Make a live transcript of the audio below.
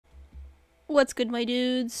What's good, my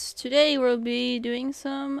dudes? Today we'll be doing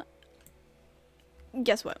some,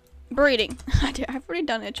 guess what? Breeding. I've already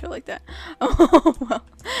done an intro like that. Oh, well.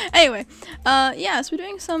 Anyway, yeah, so we're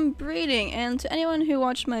doing some breeding, and to anyone who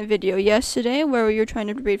watched my video yesterday where we were trying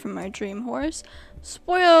to breed from my dream horse,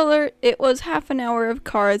 spoiler alert, it was half an hour of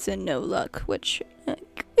cards and no luck, which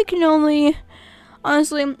we can only...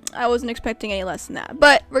 Honestly, I wasn't expecting any less than that.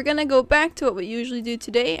 But we're gonna go back to what we usually do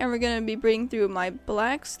today, and we're gonna be breeding through my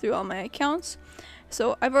blacks, through all my accounts.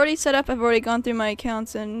 So I've already set up, I've already gone through my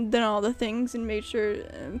accounts and done all the things and made sure,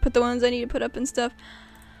 put the ones I need to put up and stuff.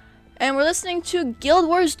 And we're listening to Guild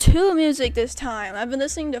Wars 2 music this time. I've been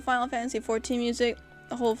listening to Final Fantasy 14 music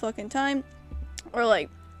the whole fucking time. Or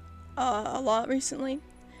like, a lot recently.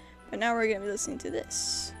 But now we're gonna be listening to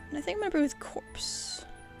this. And I think I'm gonna breed with Corpse.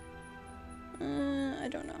 I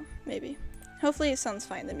don't know. Maybe. Hopefully it sounds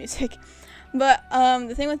fine, the music. But,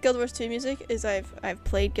 the thing with Guild Wars 2 music is I've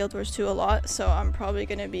played Guild Wars 2 a lot, so I'm probably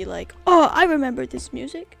gonna be like, oh, I remember this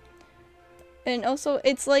music. And also,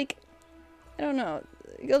 it's like, I don't know,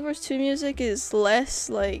 Guild Wars 2 music is less,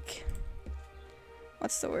 like,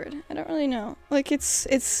 what's the word? I don't really know. Like, it's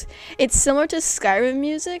similar to Skyrim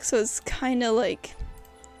music, so it's kinda like,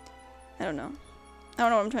 I don't know. I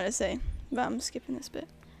don't know what I'm trying to say, but I'm skipping this bit.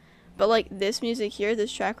 But like this music here,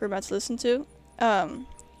 this track we're about to listen to,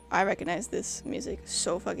 I recognize this music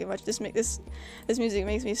so fucking much. This music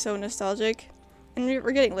makes me so nostalgic, and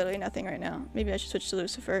we're getting literally nothing right now. Maybe I should switch to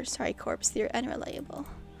Lucifer. Sorry, Corpse, you're unreliable.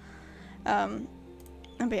 But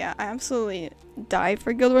yeah, I absolutely die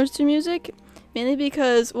for Guild Wars 2 music, mainly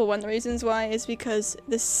because, well, one of the reasons why is because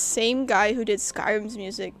the same guy who did Skyrim's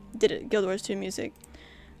music did Guild Wars 2 music,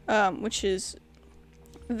 which is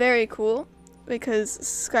very cool. Because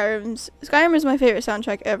Skyrim is my favorite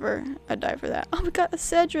soundtrack ever. I'd die for that. Oh, we got a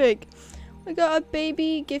Cedric. We got a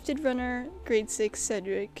baby gifted runner, grade 6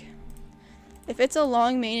 Cedric. If it's a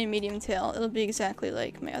long mane and medium tail, it'll be exactly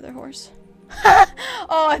like my other horse.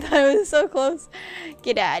 Oh, I thought it was so close.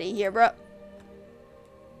 Get out of here, bro.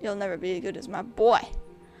 You'll never be as good as my boy.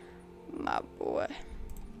 My boy.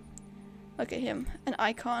 Look at him, an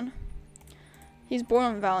icon. He's born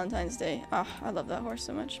on Valentine's Day. Oh, I love that horse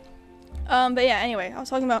so much. But yeah, anyway, I was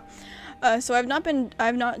talking about, so I've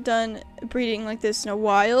not done breeding like this in a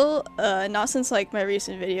while, not since like my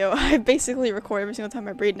recent video. I basically record every single time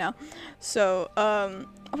I breed now. So, oh,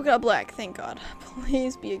 we got a black, thank God.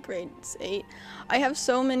 Please be a grade 8. I have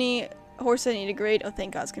so many horses I need to grade. Oh,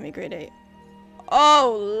 thank God it's gonna be grade 8.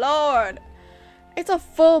 Oh, Lord! It's a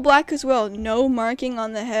full black as well, no marking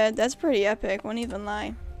on the head. That's pretty epic, won't even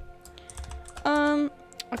lie.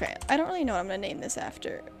 Okay, I don't really know what I'm gonna name this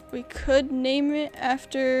after. We could name it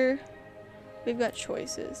after... We've got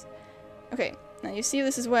choices. Okay, now you see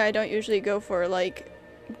this is why I don't usually go for, like,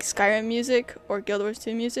 Skyrim music or Guild Wars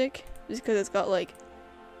 2 music. Just because it's got, like...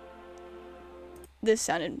 This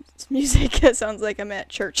sounded music. It sounds like I'm at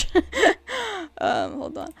church.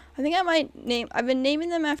 Hold on. I think I might name... I've been naming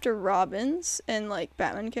them after Robins and, like,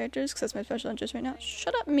 Batman characters, because that's my special interest right now.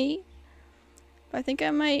 Shut up, me! But I think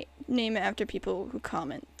I might name it after people who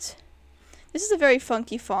comment. This is a very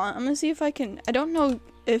funky font. I'm gonna see if I can. I don't know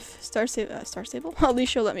if Star Stable.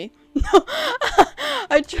 Alicia will let me. No,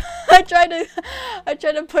 I tried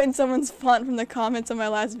to put in someone's font from the comments on my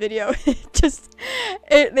last video.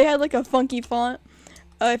 They had like a funky font.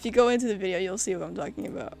 If you go into the video, you'll see what I'm talking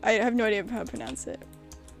about. I have no idea how to pronounce it.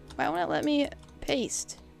 Why won't it let me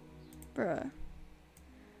paste, bruh?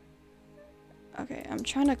 Okay, I'm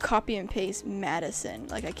trying to copy and paste Madison.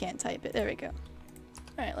 Like I can't type it. There we go.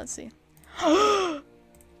 All right, let's see.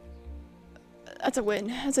 That's a win.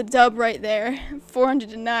 That's a dub right there.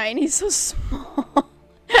 409. He's so small.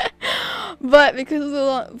 But because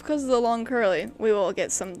of the long curly, we will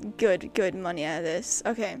get some good money out of this.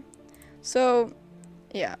 Okay. So,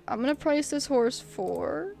 yeah, I'm gonna price this horse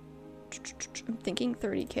for, I'm thinking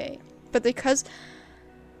 30k. But because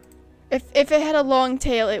if it had a long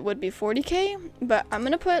tail, it would be 40k. But I'm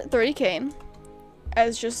gonna put 30k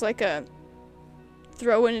as just like a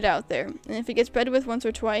throwing it out there, and if it gets bred with once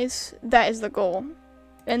or twice, that is the goal.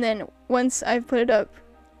 And then once I've put it up,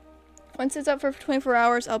 once it's up for 24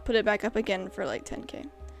 hours, I'll put it back up again for like 10k.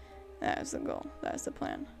 That is the goal. That is the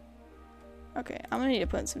plan. Okay, I'm gonna need to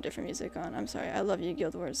put some different music on. I'm sorry, I love you,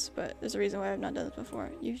 Guild Wars, but there's a reason why I've not done this before.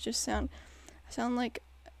 You just sound like,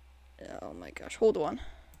 oh my gosh, hold on.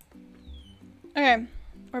 Okay,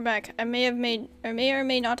 we're back. I may or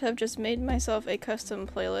may not have just made myself a custom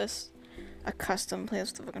playlist. A custom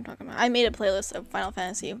playlist, what the fuck I'm talking about. I made a playlist of Final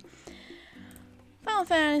Fantasy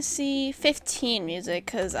Final Fantasy 15 music,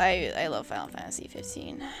 because I love Final Fantasy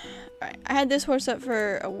 15. Alright, I had this horse up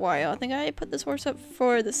for a while. I think I put this horse up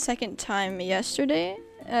for the second time yesterday.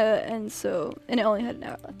 And it only had an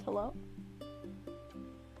hour left. Hello?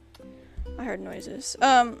 I heard noises.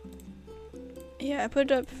 Yeah, I put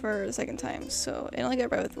it up for the second time, so it only got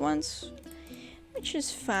bred with once, which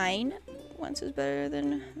is fine. Once is better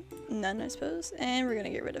than none, I suppose. And we're gonna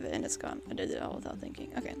get rid of it, and it's gone. I did it all without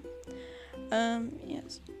thinking. Okay.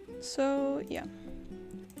 Yes. So, yeah.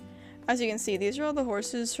 As you can see, these are all the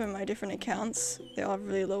horses from my different accounts. They all have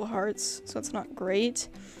really low hearts, so it's not great.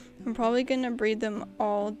 I'm probably gonna breed them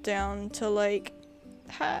all down to, like,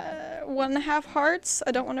 1.5 hearts.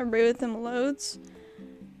 I don't want to breed with them loads.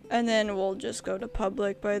 And then we'll just go to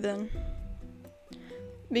public by then.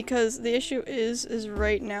 Because the issue is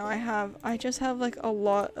right now I just have like a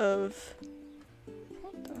lot of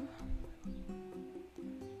what the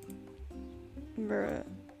bruh.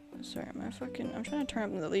 Sorry, I'm trying to turn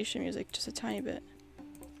up the Alicia music just a tiny bit.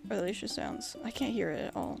 Or the Alicia sounds. I can't hear it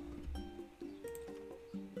at all.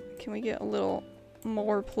 Can we get a little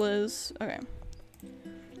more please? Okay.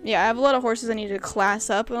 Yeah, I have a lot of horses I need to class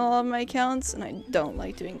up in a lot of my accounts, and I don't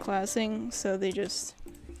like doing classing, so they just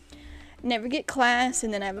never get classed,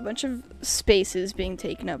 and then I have a bunch of spaces being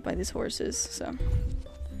taken up by these horses, so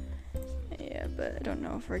yeah, but I don't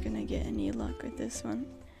know if we're gonna get any luck with this one.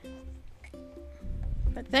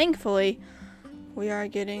 But thankfully, we are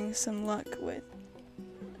getting some luck with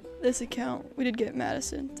this account. We did get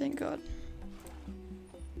Madison, thank God.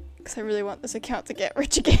 Because I really want this account to get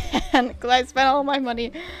rich again. Because I spent all my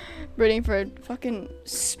money breeding for fucking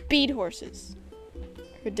speed horses.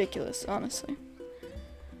 Ridiculous, honestly.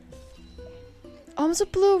 Almost a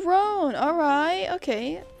blue roan. Alright,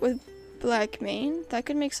 okay. With black mane. That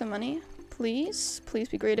could make some money. Please. Please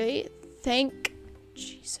be grade 8. Thank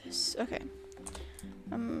Jesus. Okay.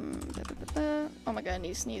 Oh my god, I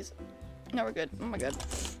need to sneeze. No, we're good. Oh my god.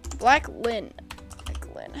 Black Lynn.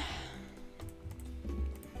 Black Lynn.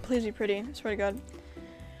 Please be pretty. I swear to God.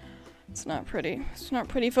 It's not pretty. It's not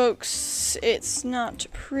pretty, folks. It's not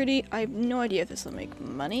pretty. I have no idea if this will make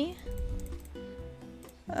money.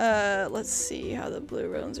 Let's see how the blue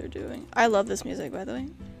roans are doing. I love this music, by the way.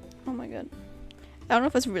 Oh my god. I don't know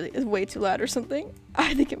if it's way too loud or something.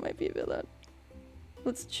 I think it might be a bit loud.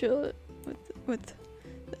 Let's chill it with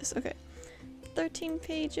this. Okay. 13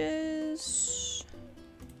 pages.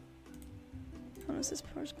 How does this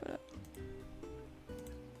first put up?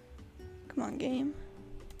 Come on, game.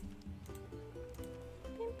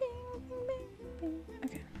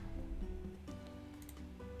 Okay.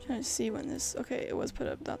 Trying to see when this. Okay, it was put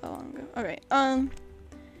up not that long ago. Alright,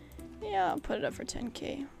 yeah, I'll put it up for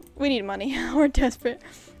 10k. We need money. We're desperate.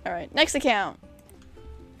 Alright, next account.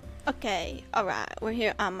 Okay, alright. We're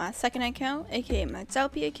here on my second account, aka my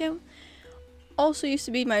Zalpi account. Also used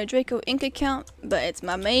to be my Draco Ink account, but it's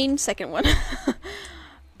my main second one.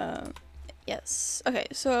 Yes. Okay,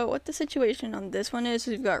 so what the situation on this one is,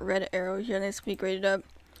 we've got red arrow here that needs to be graded up.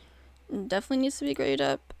 Definitely needs to be graded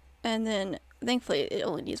up. And then, thankfully, it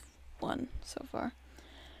only needs 1 so far.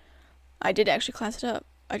 I did actually class it up.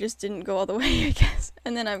 I just didn't go all the way, I guess.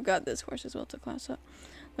 And then I've got this horse as well to class up,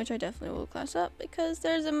 which I definitely will class up because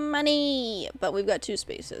there's money. But we've got 2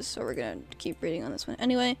 spaces, so we're going to keep reading on this one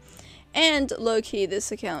anyway. And low-key,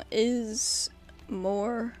 this account is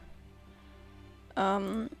more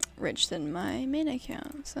rich than my main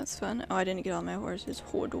account, so that's fun. Oh, I didn't get all my horses.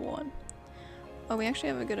 Hold on. Oh, we actually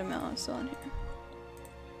have a good amount still in here.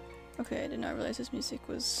 Okay, I did not realize this music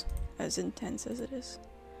was as intense as it is.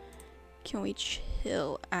 Can we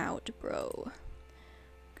chill out, bro? I'm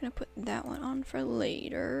gonna put that one on for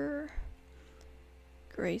later.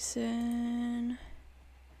 Grayson.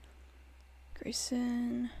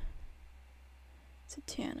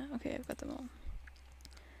 Satana. Okay, I've got them all.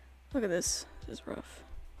 Look at this. This is rough.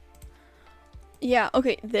 Yeah,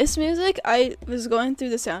 okay, this music, I was going through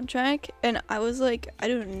the soundtrack, and I was like, I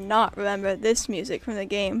do not remember this music from the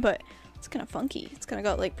game, but it's kind of funky. It's kind of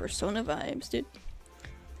got, like, Persona vibes, dude.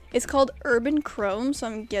 It's called Urban Chrome, so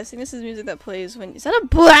I'm guessing this is music that plays when... Is that a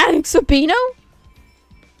Black Sabino?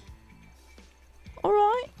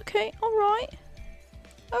 Alright, okay, alright.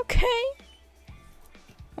 Okay.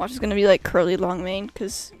 Watch, it's gonna be, like, curly long mane,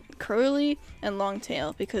 because... Curly and long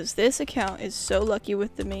tail, because this account is so lucky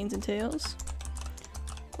with the manes and tails.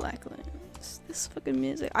 Blacklands. This fucking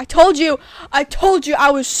music. I told you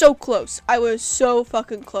I was so close. I was so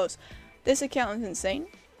fucking close. This account is insane.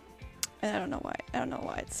 And I don't know why. I don't know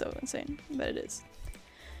why it's so insane, but it is.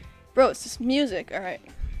 Bro, it's just music. Alright.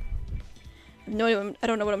 I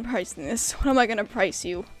don't know what I'm pricing this. What am I gonna price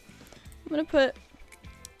you? I'm gonna put...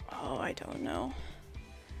 Oh, I don't know.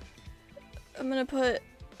 I'm gonna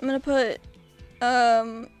put,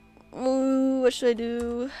 ooh, what should I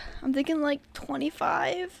do? I'm thinking like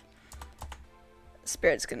 25.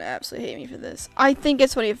 Spirit's gonna absolutely hate me for this. I think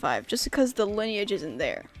it's 25, just because the lineage isn't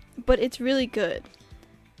there. But it's really good.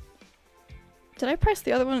 Did I price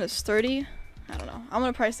the other one as 30? I don't know. I'm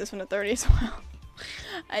gonna price this one at 30 as well.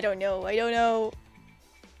 I don't know.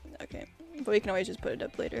 Okay. But we can always just put it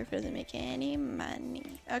up later if it doesn't make any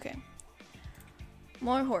money. Okay.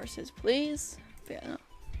 More horses, please. But yeah, no.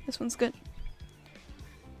 This one's good.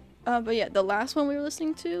 But yeah, the last one we were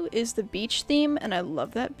listening to is the beach theme, and I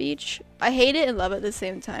love that beach. I hate it and love it at the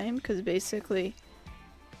same time, because basically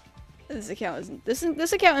this account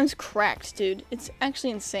is cracked, dude. It's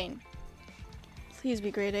actually insane. Please be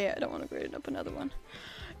grade A. I don't want to grade it up another one.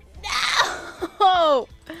 No!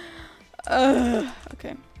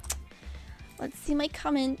 Okay. Let's see my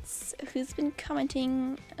comments. Who's been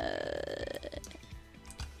commenting?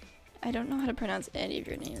 I don't know how to pronounce any of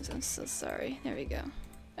your names. I'm so sorry. There we go.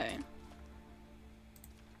 Alright.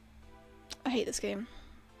 I hate this game.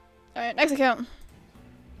 Alright, next account.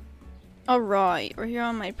 Alright, we're here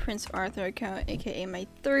on my Prince Arthur account, aka my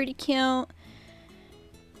third account.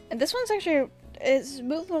 And this one's actually is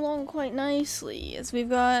moving along quite nicely. As we've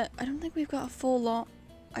got, I don't think we've got a full long.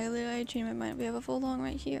 I changed my mind. We have a full long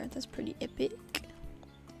right here. That's pretty epic.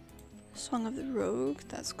 Song of the Rogue.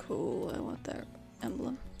 That's cool. I want that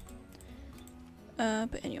emblem.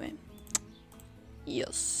 But anyway.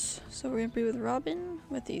 Yes. So we're gonna be with Robin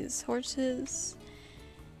with these horses.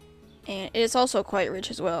 And it's also quite rich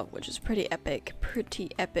as well, which is pretty epic.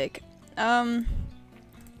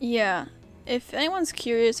 Yeah. If anyone's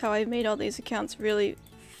curious how I made all these accounts really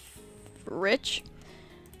rich,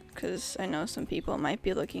 because I know some people might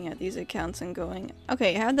be looking at these accounts and going,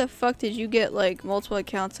 okay, how the fuck did you get like multiple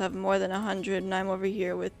accounts have more than 100 and I'm over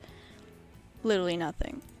here with literally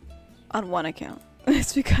nothing on one account?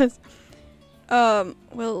 It's because,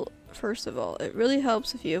 well, first of all, it really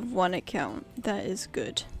helps if you have one account that is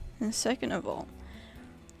good. And second of all,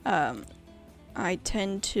 I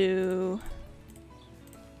tend to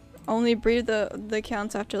only breed the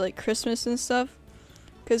accounts after like Christmas and stuff,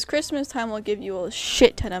 because Christmas time will give you a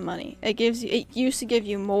shit ton of money. It used to give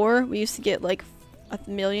you more. We used to get like 1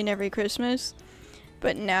 million every Christmas,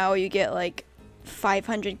 but now you get like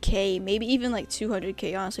 500k, maybe even like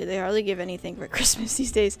 200k. Honestly, they hardly give anything for Christmas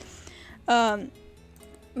these days.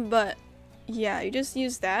 But yeah, you just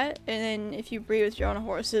use that, and then if you breed with your own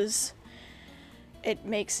horses, it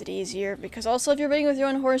makes it easier, because also if you're breeding with your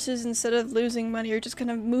own horses, instead of losing money, you're just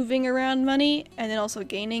kind of moving around money and then also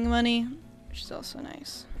gaining money, which is also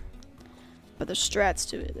nice. But there's strats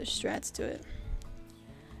to it.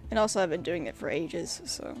 And also I've been doing it for ages,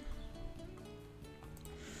 so.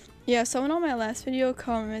 Yeah, someone on my last video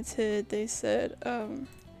commented, they said,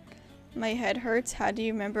 my head hurts, how do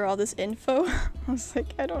you remember all this info? I was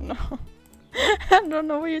like, I don't know. I don't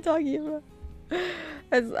know what you're talking about.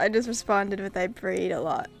 I just responded with I braid a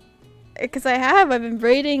lot. Because I've been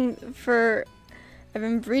breeding since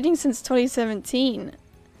 2017.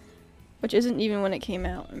 Which isn't even when it came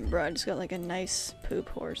out. And bro, I just got like a nice poop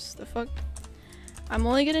horse. The fuck? I'm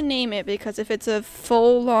only gonna name it because if it's a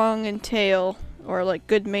full long and tail, or like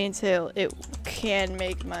good mane tail, it can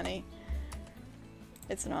make money.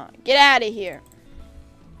 It's not. Get out of here!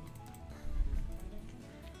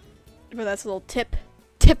 But that's a little tip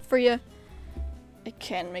for you. It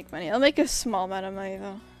can make money. I'll make a small amount of money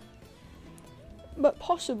though. But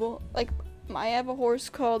possible. Like, I have a horse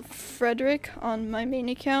called Frederick on my main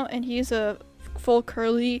account, and he's a full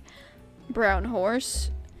curly brown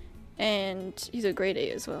horse, and he's a grade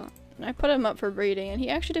A as well. And I put him up for breeding, and he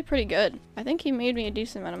actually did pretty good. I think he made me a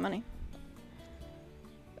decent amount of money.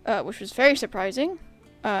 Which was very surprising.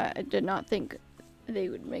 I did not think they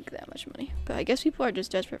would make that much money. But I guess people are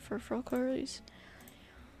just desperate for full curlies.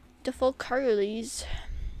 The full curlies.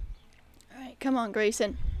 Alright, come on,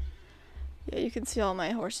 Grayson. Yeah, you can see all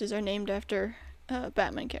my horses are named after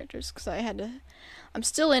Batman characters, because I had to. I'm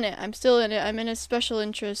still in it. I'm in a special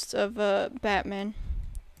interest of Batman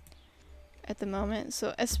at the moment.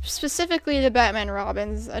 So specifically the Batman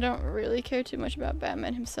Robins. I don't really care too much about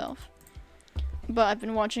Batman himself. But I've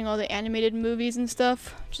been watching all the animated movies and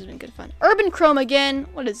stuff, which has been good fun. Urban Chrome again.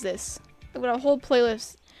 What is this? I've got a whole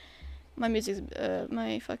playlist. My music's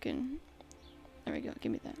my fucking. There we go.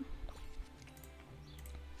 Give me that.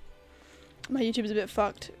 My YouTube's a bit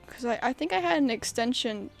fucked, because I think I had an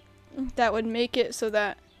extension that would make it so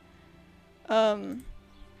that I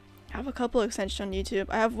have a couple extensions on YouTube.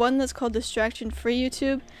 I have one that's called Distraction Free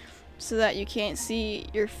YouTube, so that you can't see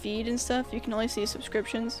your feed and stuff. You can only see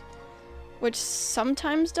subscriptions, which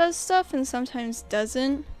sometimes does stuff and sometimes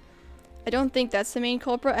doesn't. I don't think that's the main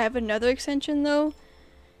culprit. I have another extension though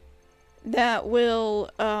that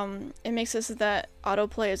will it makes it so that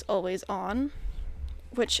autoplay is always on,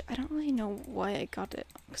 which I don't really know why I got it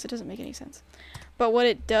because it doesn't make any sense. But what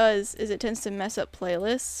it does is it tends to mess up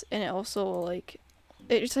playlists, and it also like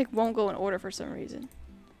it just like won't go in order for some reason.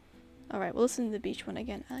 Alright, we'll listen to the beach one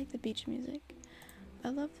again. I like the beach music. I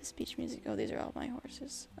love this beach music. Oh, these are all my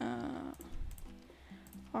horses.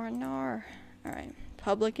 R&R. Alright,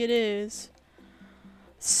 public it is.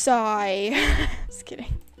 Sigh. Just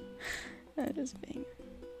kidding. Just being.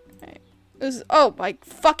 Alright. This is, oh my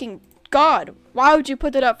fucking god! Why would you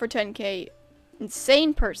put that up for 10k?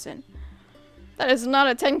 Insane person. That is not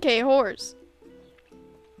a 10k horse.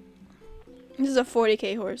 This is a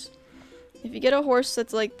 40k horse. If you get a horse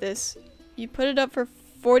that's like this, you put it up for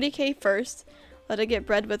 40k first, let it get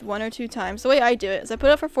bred with 1 or 2 times. The way I do it is I put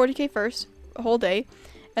it up for 40k first, a whole day,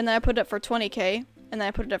 and then I put it up for 20k, and then I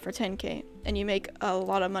put it up for 10k, and you make a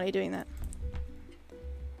lot of money doing that.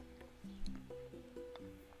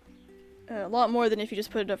 A lot more than if you just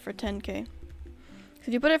put it up for 10k.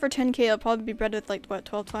 If you put it for 10k, it'll probably be bred with like, what,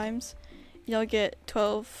 12 times? You'll get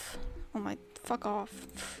 12... Oh my... Fuck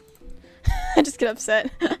off. I just get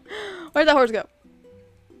upset. Where'd that horse go?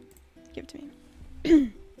 Give it to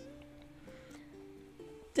me.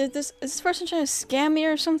 Is this person trying to scam me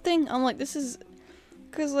or something? I'm like, this is...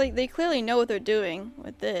 Because, like, they clearly know what they're doing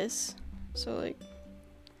with this. So, like...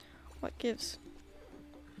 What gives?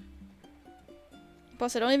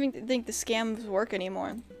 Plus, I don't even think the scams work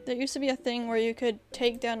anymore. There used to be a thing where you could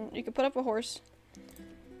take down... You could put up a horse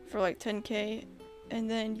for, like, 10k. And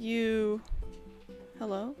then you...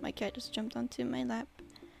 Hello? My cat just jumped onto my lap.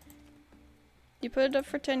 You put it up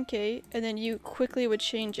for 10k, and then you quickly would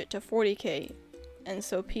change it to 40k. And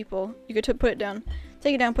so people... You could put it down,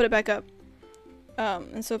 take it down, put it back up.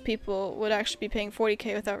 And so people would actually be paying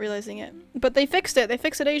 40k without realizing it. But they fixed it! They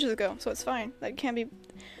fixed it ages ago, so it's fine. That can't be...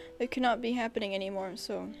 It cannot be happening anymore,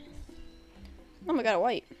 so... Oh my god, a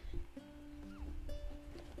white.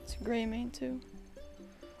 It's a gray mane, too.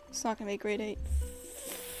 It's not gonna be grade 8.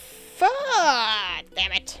 Fuck!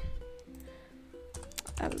 Damn it!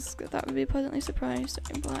 I thought would be pleasantly surprised.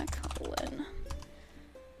 A black Lynn.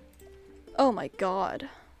 Oh my god.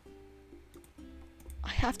 I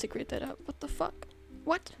have to grade that up. What the fuck?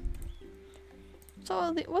 What?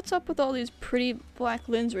 What's up with all these pretty black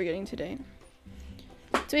Lins we're getting today?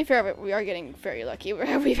 To be fair, we are getting very lucky.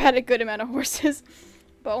 We've had a good amount of horses.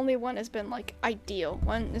 But only one has been, like, ideal.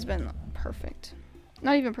 One has been perfect.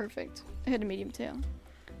 Not even perfect. I had a medium tail.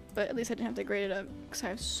 But at least I didn't have to grade it up. Because I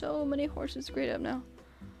have so many horses to grade up now.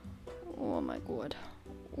 Oh my god.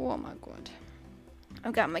 Oh my god.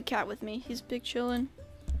 I've got my cat with me. He's big chillin'.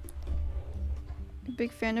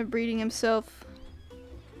 Big fan of breeding himself.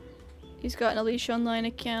 He's got an Alicia online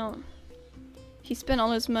account. He spent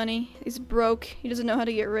all his money. He's broke. He doesn't know how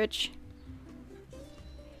to get rich.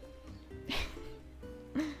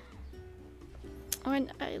 Oh,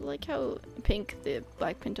 and I like how pink the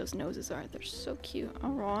Black Pinto's noses are. They're so cute.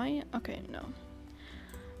 Alright. Okay, no.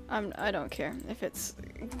 I don't care if it's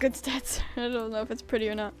good stats. I don't know if it's pretty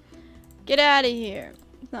or not. Get out of here.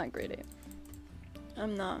 It's not grade 8.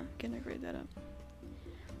 I'm not gonna grade that up.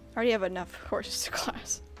 I already have enough horses to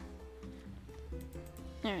class.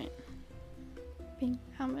 Alright.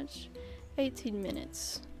 How much? 18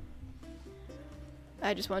 minutes.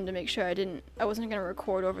 I just wanted to make sure I wasn't gonna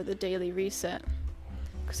record over the daily reset.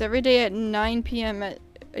 Because every day at 9 p.m. at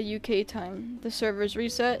a UK time, the servers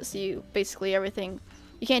reset, so you basically everything,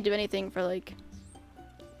 you can't do anything for like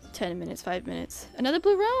 10 minutes, 5 minutes. Another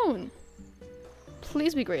blue roan!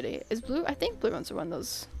 Please be grade 8. Is blue? I think blue roans are one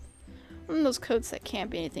of those coats that can't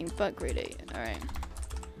be anything but grade 8. Alright.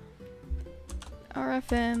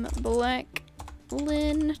 RFM, black,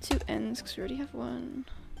 Lynn, 2 N's, because we already have one.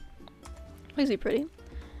 Is he pretty?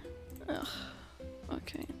 Ugh.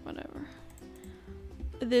 Okay, whatever.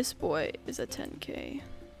 This boy is a 10k.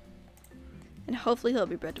 And hopefully he'll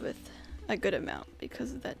be bred with a good amount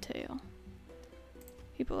because of that tail.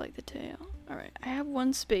 People like the tail. Alright, I have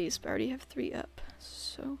 1 space, but I already have 3 up.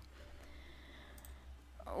 So,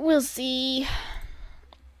 we'll see.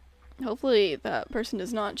 Hopefully that person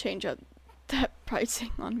does not change up that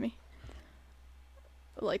pricing on me.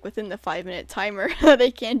 Like within the 5-minute timer.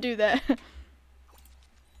 They can't do that.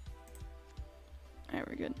 Alright,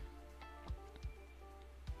 we're good.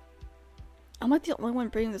 I'm like the only one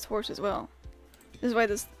breeding this horse as well.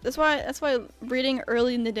 That's why breeding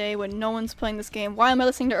early in the day when no one's playing this game. Why am I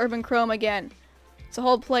listening to Urban Chrome again? It's a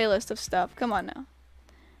whole playlist of stuff. Come on now.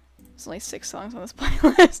 There's only 6 songs on this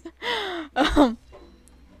playlist.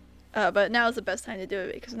 But now is the best time to do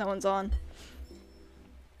it because no one's on.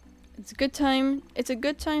 It's a good time. It's a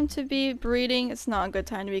good time to be breeding. It's not a good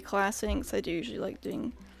time to be classing. So I do usually like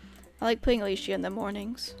doing. I like playing Alicia in the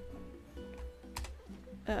mornings.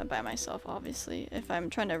 By myself, obviously. If I'm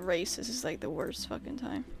trying to race, this is like the worst fucking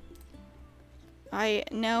time. I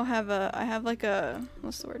now have I have like a,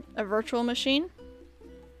 what's the word? A virtual machine.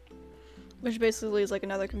 Which basically is like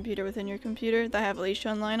another computer within your computer that I have Alicia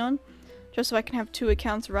online on. Just so I can have 2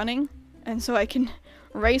 accounts running. And so I can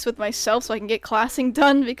race with myself so I can get classing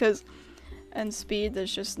done because, and speed,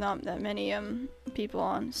 there's just not that many people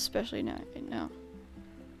on, especially now.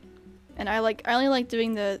 And I only like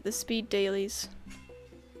doing the speed dailies.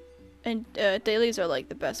 And dailies are like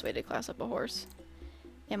the best way to class up a horse,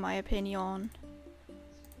 in my opinion.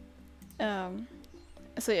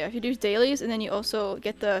 So yeah, if you do dailies and then you also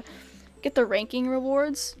get the ranking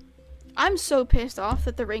rewards. I'm so pissed off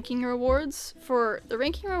that the ranking rewards for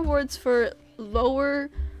lower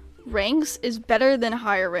ranks is better than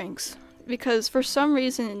higher ranks, because for some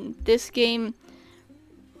reason this game,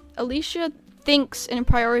 Alicia thinks and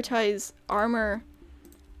prioritizes armor.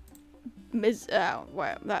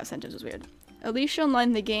 Wow, that sentence was weird. Alicia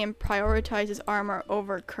online the game prioritizes armor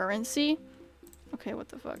over currency. Okay, what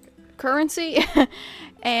the fuck? Currency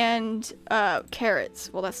and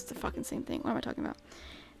carrots. Well, that's the fucking same thing. What am I talking about?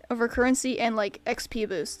 Over currency and like XP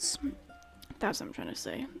boosts. That's what I'm trying to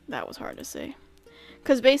say. That was hard to say.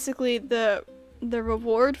 Because basically the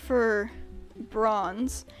reward for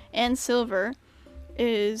bronze and silver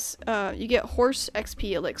is you get horse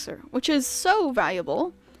XP elixir, which is so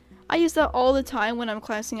valuable. I use that all the time when I'm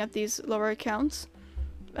classing up these lower accounts,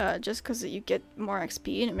 just because you get more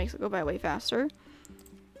XP and it makes it go by way faster.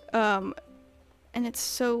 And it's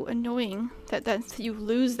so annoying that you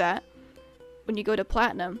lose that when you go to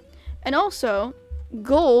platinum. And also,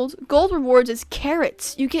 gold rewards is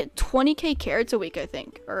carrots. You get 20k carrots a week, I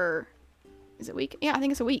think. Or, is it a week? Yeah, I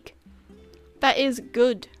think it's a week. That is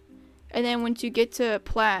good. And then once you get to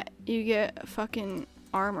plat, you get fucking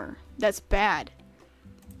armor. That's bad.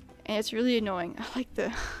 And it's really annoying. I like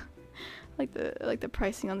the the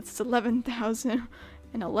pricing on this. It's 11,000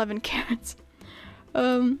 and 11 carats.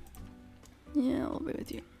 Yeah, I'll be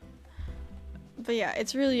with you. But yeah,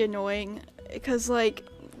 it's really annoying because like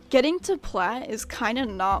getting to plat is kind of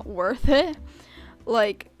not worth it.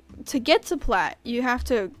 Like to get to plat, you have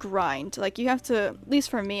to grind. Like you have to, at least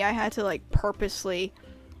for me, I had to like purposely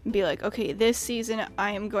be like, okay, this season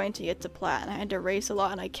I am going to get to plat, and I had to race a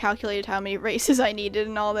lot, and I calculated how many races I needed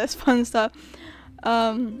and all this fun stuff.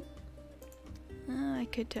 I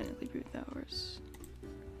could technically breed that horse.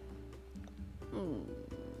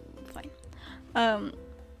 Fine.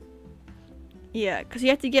 Yeah, because you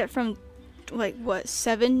have to get from like what,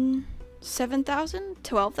 7,000,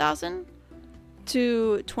 12,000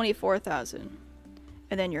 to 24,000,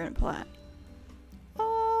 and then you're in plat.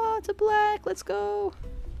 Oh, it's a black. Let's go.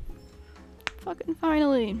 Fucking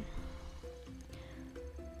finally.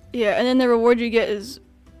 Yeah, and then the reward you get is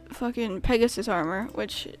fucking Pegasus armor,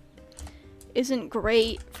 which isn't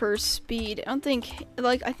great for speed. I don't think,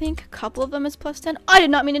 like, I think a couple of them is +10. I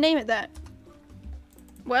did not mean to name it that.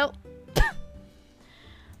 Well.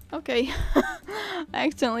 Okay. I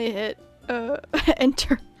accidentally hit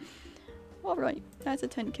enter. Alright, that's a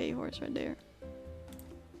 10k horse right there.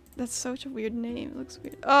 That's such a weird name. It looks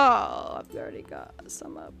weird. Oh, I've already got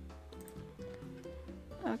some up.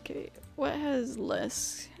 Okay, what has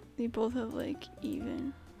less? They both have like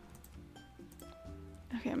even.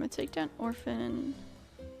 Okay, I'm gonna take down Orphan.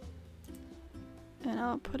 And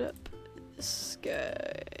I'll put up this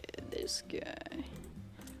guy. This guy.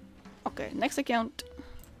 Okay, next account.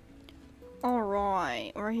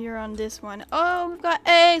 Alright, we're here on this one. Oh, we've got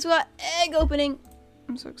eggs! We got egg opening!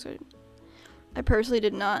 I'm so excited. I personally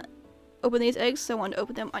did not open these eggs, so I wanted to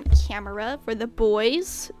open them on camera for the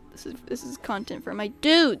boys. This is content for my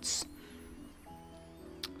dudes.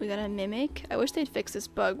 We got a mimic. I wish they'd fix this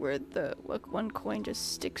bug where the one coin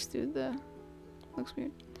just sticks through the. Looks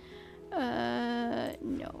weird.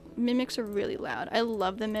 No. Mimics are really loud. I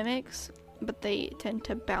love the mimics, but they tend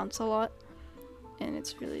to bounce a lot, and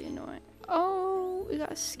it's really annoying. Oh, we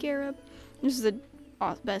got a scarab. This is the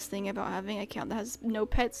best thing about having an account that has no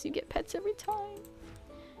pets. You get pets every time.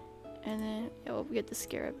 And then, oh, we get the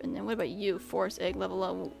scarab. And then what about you? Force egg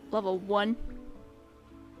level 1.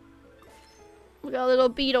 We got a little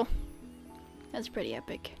beetle. That's pretty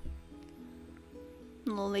epic. A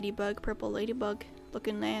little ladybug, purple ladybug.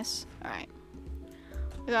 Looking nice. Alright.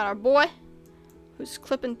 We got our boy, who's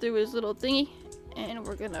clipping through his little thingy. And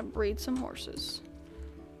we're gonna breed some horses.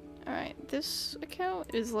 Alright, this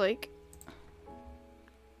account is like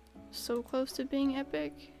so close to being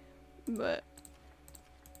epic. But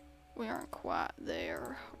We aren't quite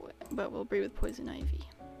there, but we'll breed with poison ivy.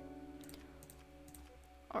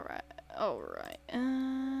 Alright, alright.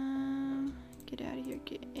 Get out of here,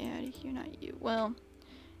 get out of here, not you. Well,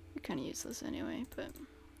 you're kind of useless anyway, but...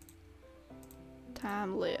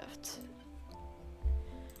 Time left.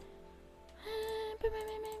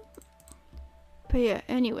 But yeah,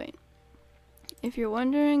 anyway. If you're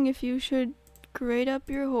wondering if you should grade up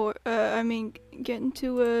your horse, get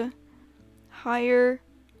into a higher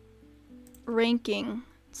ranking,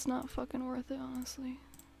 it's not fucking worth it, honestly.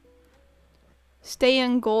 Stay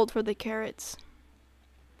in gold for the carrots.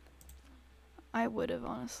 I would've,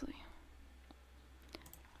 honestly.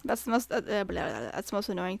 That's the most, that's the most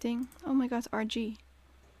annoying thing. Oh my god, it's RG. Is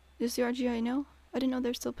this the RG I know? I didn't know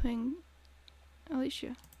they're still playing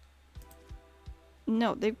Alicia.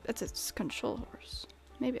 No, that's a control horse.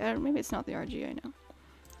 Maybe maybe it's not the RG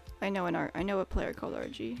I know. I know a player called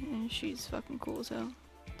RG, and she's fucking cool as hell.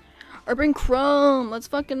 Or bring Chrome. Let's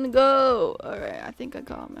fucking go. All right, I think I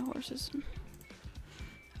got all my horses.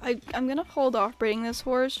 I'm gonna hold off breeding this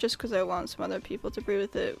horse just because I want some other people to breed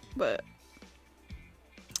with it, but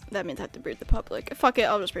that means I have to breed the public. Fuck it,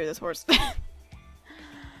 I'll just breed this horse.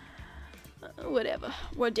 Whatever.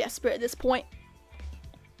 We're desperate at this point.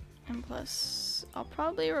 And plus, I'll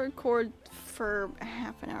probably record for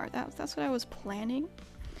half an hour. That's what I was planning.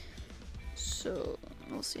 So,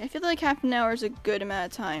 we'll see. I feel like half an hour is a good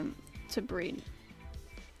amount of time to breed.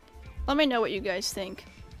 Let me know what you guys think.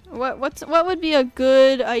 What would be a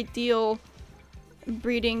good, ideal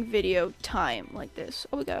breeding video time like this?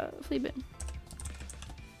 Oh, we got a Fleabitten.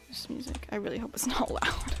 This music. I really hope it's not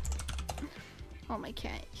loud. Oh, my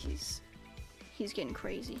cat. He's getting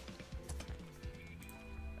crazy.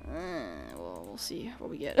 Well, we'll see what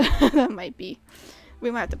we get. That might be.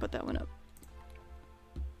 We might have to put that one up.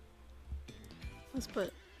 Let's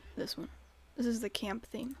put this one. This is the camp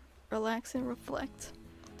theme. Relax and reflect.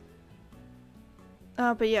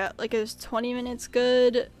 But yeah, like, is 20 minutes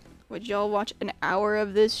good? Would y'all watch an hour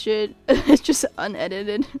of this shit? It's just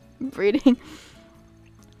unedited breeding.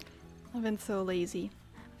 I've been so lazy.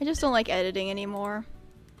 I just don't like editing anymore.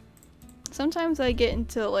 Sometimes I get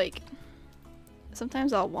into, like...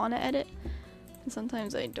 Sometimes I'll want to edit, and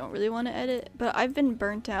sometimes I don't really want to edit, but I've been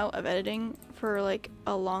burnt out of editing for, like,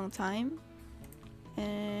 a long time.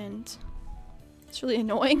 And it's really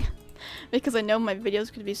annoying because I know my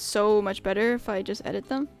videos could be so much better if I just edit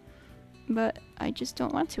them, but I just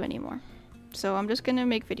don't want to anymore. So I'm just gonna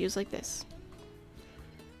make videos like this,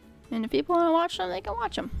 and if people want to watch them, they can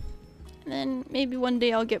watch them. And then maybe one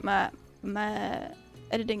day I'll get my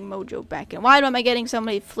editing mojo back in. Why am I getting so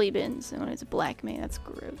many Fleabittens when it's a black man? That's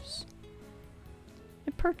gross.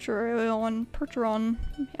 A Percheron.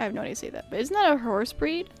 I have no idea to say that, but isn't that a horse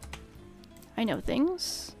breed? I know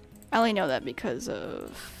things. I only know that because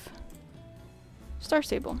of Star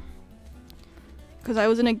Stable. Because I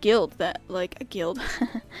was in a guild that, like, I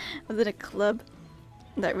was in a club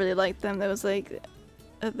that really liked them. That was like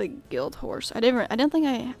the guild horse. I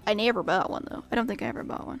never bought one though. I don't think I ever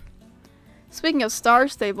bought one. Speaking of Star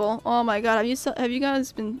Stable, oh my god, have you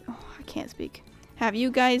guys been? Oh, I can't speak. Have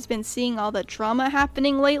you guys been seeing all the drama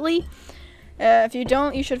happening lately? If you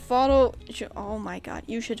don't, you should follow. Oh my god,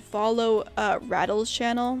 you should follow Rattle's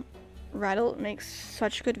channel. Rattle makes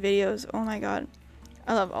such good videos. Oh my god,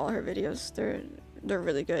 I love all her videos. They're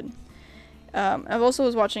really good. I've also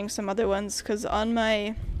was watching some other ones because on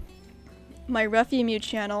my Ruffymew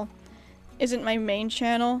channel isn't my main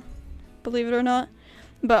channel, believe it or not.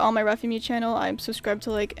 But on my Ruffymew channel, I'm subscribed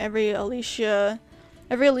to like every Alicia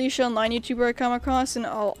online YouTuber I come across, and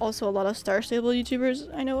also a lot of Star Stable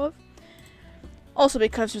YouTubers I know of. Also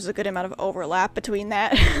because there's a good amount of overlap between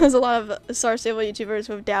that. There's a lot of Star Stable YouTubers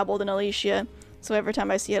who have dabbled in Alicia, so every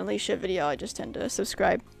time I see an Alicia video, I just tend to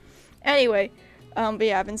subscribe. Anyway, but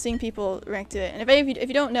yeah, I've been seeing people react to it, and if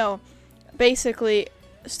you don't know, basically,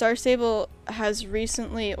 Star Stable has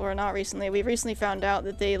recently, or not recently, we've recently found out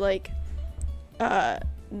that they like,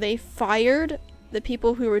 they fired the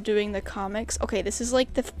people who were doing the comics. Okay, this is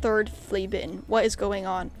like the third Fleabitten. What is going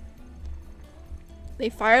on? They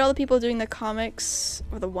fired all the people doing the comics,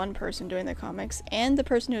 or the one person doing the comics, and the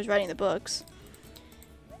person who was writing the books.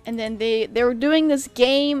 And then they were doing this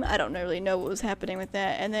game. I don't really know what was happening with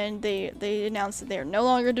that. And then they announced that they're no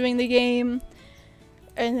longer doing the game.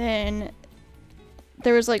 And then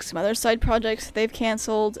there was like some other side projects they've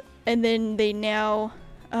canceled. And then they now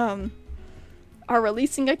are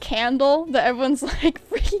releasing a candle that everyone's like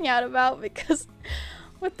freaking out about because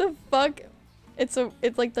what the fuck? It's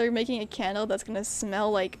like they're making a candle that's gonna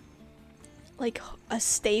smell like a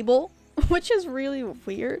stable, which is really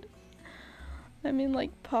weird. I mean,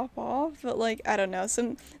 like, pop off, but, like, I don't know.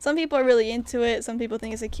 Some people are really into it. Some people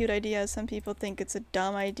think it's a cute idea. Some people think it's a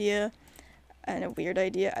dumb idea and a weird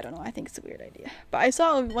idea. I don't know. I think it's a weird idea. But I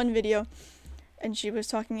saw one video, and she was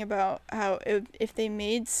talking about how if they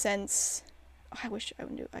made sense... Oh, I wish I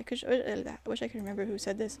knew. I wish I could remember who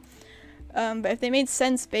said this. But if they made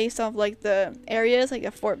sense based off, like, the areas, like a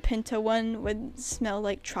Fort Pinto one would smell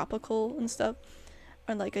like tropical and stuff.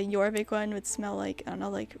 Or like a Jorvik one would smell like, I don't know,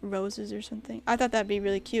 like roses or something. I thought that'd be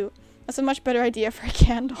really cute. That's a much better idea for a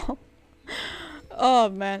candle. Oh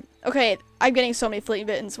man. Okay, I'm getting so many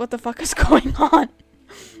Fleabittens. What the fuck is going on?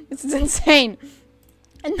 This is insane.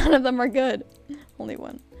 And none of them are good. Only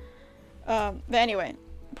one. But anyway,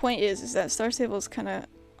 point is that Star Stable is kind of...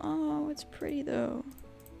 Oh, it's pretty though.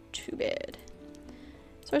 Too bad.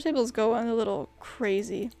 Star Stable's going a little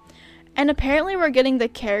crazy. And apparently we're getting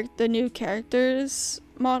the new characters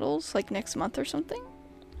models like next month or something,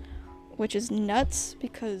 which is nuts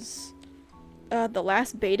because the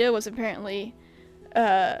last beta was apparently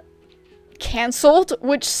cancelled,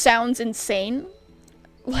 which sounds insane.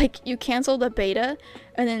 Like, you canceled a beta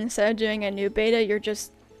and then instead of doing a new beta, you're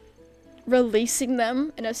just releasing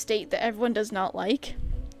them in a state that everyone does not like.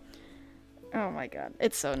 Oh my god,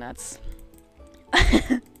 it's so nuts.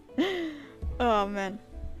 Oh man.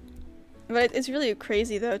 But it's really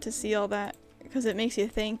crazy though to see all that, because it makes you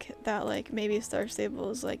think that like maybe Star Stable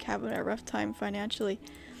is like having a rough time financially.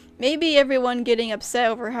 Maybe everyone getting upset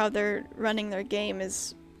over how they're running their game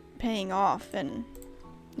is paying off, and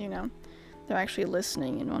you know, they're actually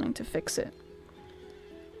listening and wanting to fix it.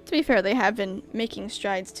 To be fair, they have been making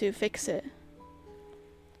strides to fix it.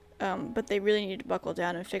 But they really need to buckle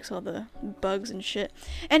down and fix all the bugs and shit.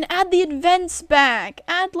 And add the events back!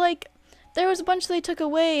 Add like... There was a bunch they took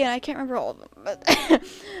away, and I can't remember all of them, but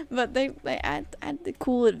but they add the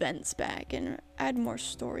cool events back and add more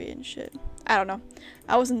story and shit. I don't know.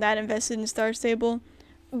 I wasn't that invested in Star Stable,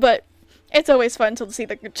 but it's always fun to see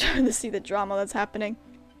the drama that's happening.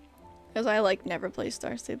 Because I like never played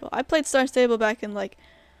Star Stable. I played Star Stable back in like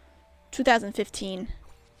 2015,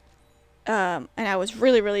 and I was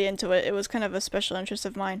really into it. It was kind of a special interest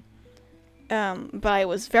of mine, but I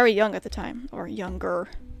was very young at the time, or younger.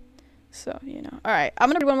 So, you know. Alright, I'm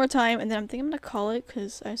gonna read one more time, and then I'm thinking I'm gonna call it,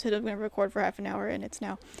 because I said I'm gonna record for half an hour, and it's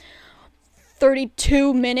now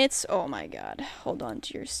 32 minutes. Oh my god. Hold on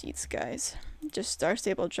to your seats, guys. Just Star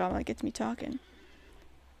Stable drama gets me talking.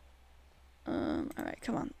 Alright,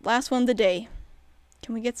 come on. Last one of the day.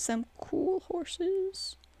 Can we get some cool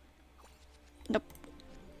horses? Nope.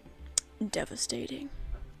 Devastating.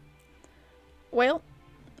 Well,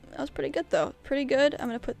 that was pretty good, though. Pretty good. I'm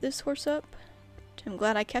gonna put this horse up. I'm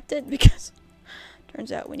glad I kept it because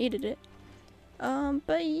turns out we needed it.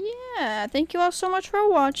 But yeah, thank you all so much for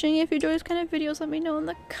watching. If you enjoy this kind of videos, let me know in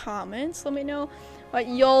the comments. Let me know what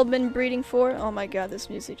y'all been breeding for. Oh my god,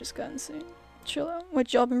 this music just got insane. Chill out.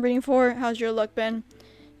 What y'all been breeding for? How's your luck been?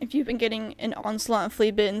 If you've been getting an onslaught of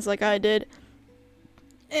Fleabittens like I did.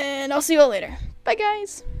 And I'll see you all later. Bye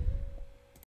guys!